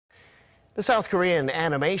The South Korean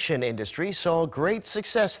animation industry saw great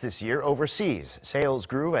success this year overseas. Sales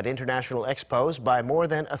grew at international expos by more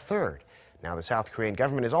than a third. Now the South Korean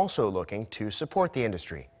government is also looking to support the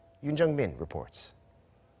industry. Yoon Jung-min reports.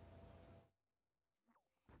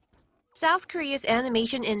 South Korea's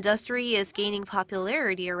animation industry is gaining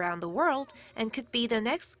popularity around the world and could be the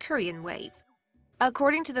next Korean wave.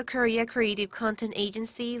 According to the Korea Creative Content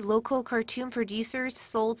Agency, local cartoon producers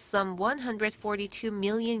sold some $142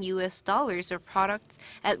 million of products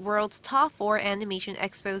at world's top 4 animation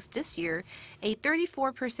expos this year, a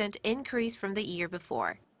 34% increase from the year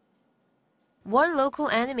before. One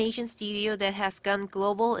local animation studio that has gone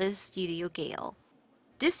global is Studio Gale.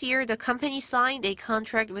 This year, the company signed a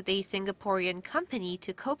contract with a Singaporean company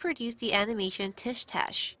to co-produce the animation Tish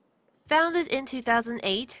Tash. Founded in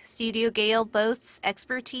 2008, Studio Gale boasts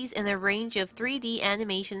expertise in a range of 3D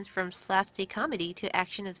animations from slapstick comedy to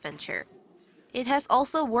action-adventure. It has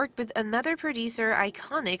also worked with another producer,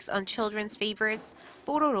 Iconics, on children's favorites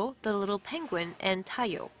Pororo, the Little Penguin, and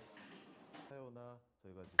Tayo.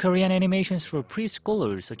 Korean animations for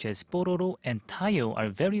preschoolers such as Pororo and Tayo are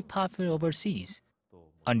very popular overseas.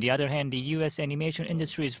 On the other hand, the U.S. animation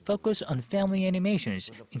industry is focused on family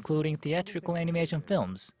animations, including theatrical animation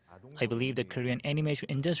films. I believe the Korean animation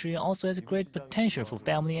industry also has great potential for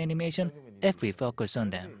family animation if we focus on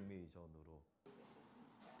them.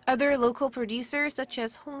 Other local producers such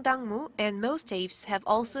as Hong Dang-moo and Most Tapes have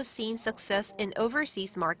also seen success in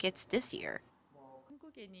overseas markets this year.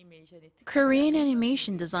 Korean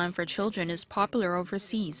animation designed for children is popular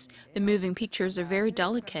overseas. The moving pictures are very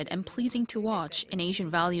delicate and pleasing to watch, and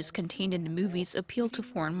Asian values contained in the movies appeal to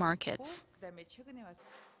foreign markets.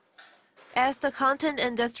 As the content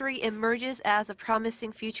industry emerges as a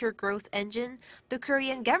promising future growth engine, the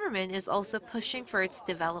Korean government is also pushing for its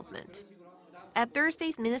development. At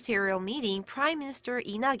Thursday's ministerial meeting, Prime Minister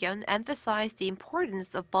Lee Na-kyun emphasized the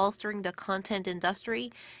importance of bolstering the content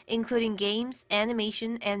industry, including games,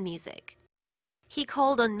 animation, and music. He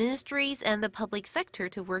called on ministries and the public sector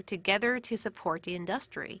to work together to support the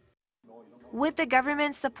industry. With the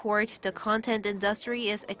government's support, the content industry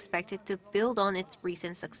is expected to build on its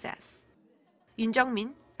recent success. Yoon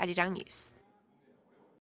Jung-min, Arirang News.